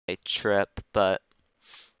my trip, but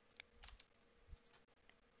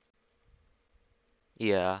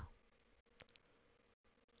yeah.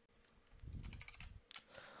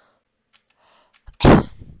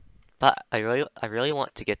 But I really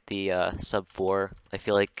want to get the sub 4. I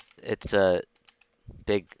feel like it's a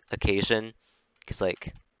big occasion, cause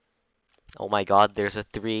like, oh my God, there's a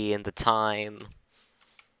 3 in the time,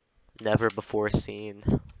 never before seen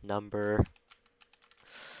number.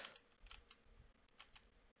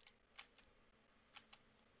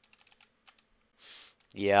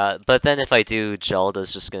 Yeah, but then if I do,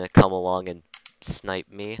 Jelda's just gonna come along and snipe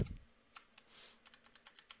me.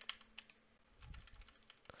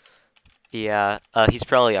 Yeah, he's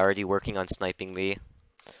probably already working on sniping me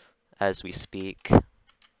as we speak.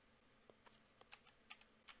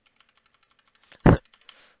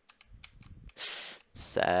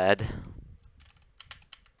 Sad.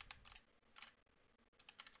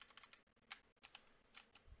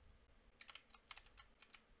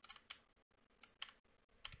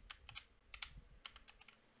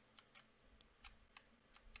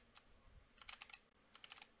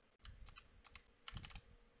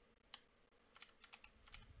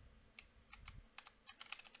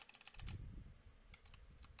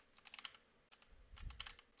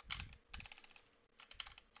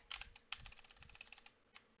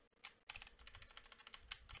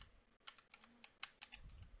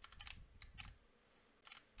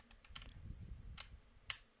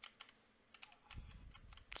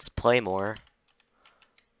 Let's play more.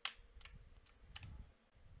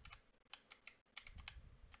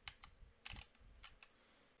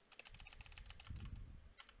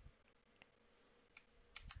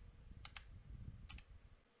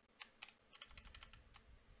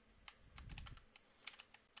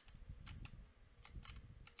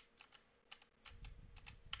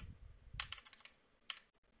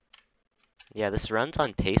 Yeah, this run's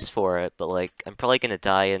on pace for it, but like, I'm probably gonna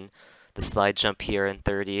die in the slide jump here in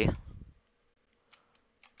 30.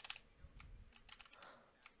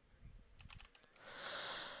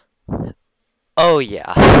 Oh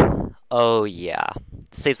yeah. Oh yeah.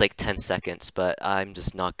 It saves like 10 seconds, but I'm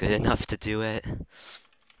just not good enough to do it.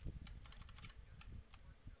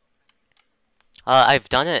 I've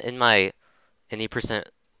done it in my 80%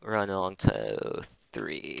 run along to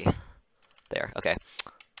 3. There, okay.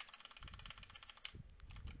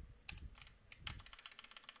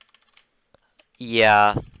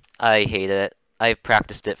 Yeah, I hate it. I've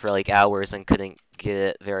practiced it for like hours and couldn't get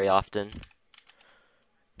it very often.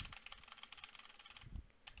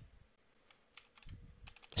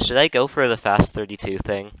 Should I go for the fast 32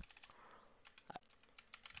 thing?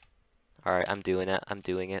 Alright, I'm doing it. I'm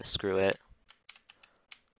doing it. Screw it.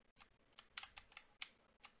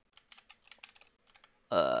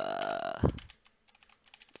 Uh,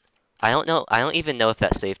 I don't know. I don't even know if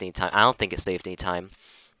that saved any time. I don't think it saved any time,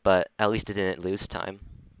 but at least it didn't lose time.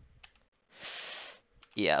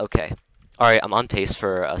 Yeah, okay. Alright, I'm on pace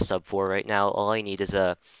for a sub 4 right now. All I need is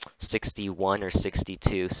a 61 or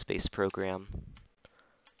 62 space program.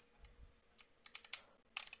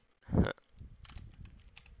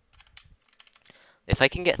 If I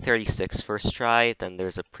can get 36 first try, then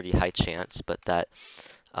there's a pretty high chance, but that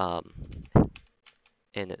um,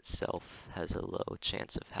 in itself has a low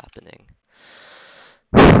chance of happening.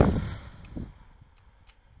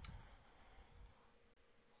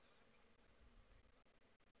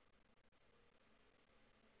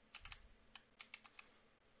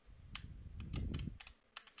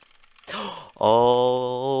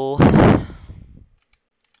 Oh.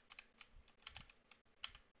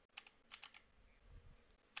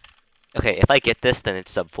 Okay, if I get this, then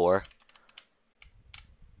it's sub 4.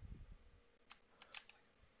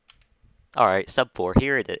 Alright, sub 4.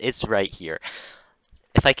 Here it is. It's right here.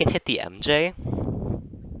 If I can hit the MJ.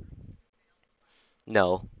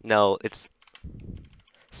 No, no, it's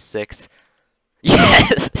 6.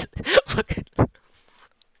 Yes! Look at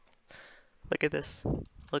look at this.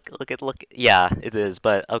 Look. Yeah, it is,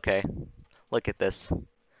 but okay. Look at this.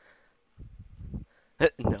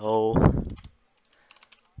 No.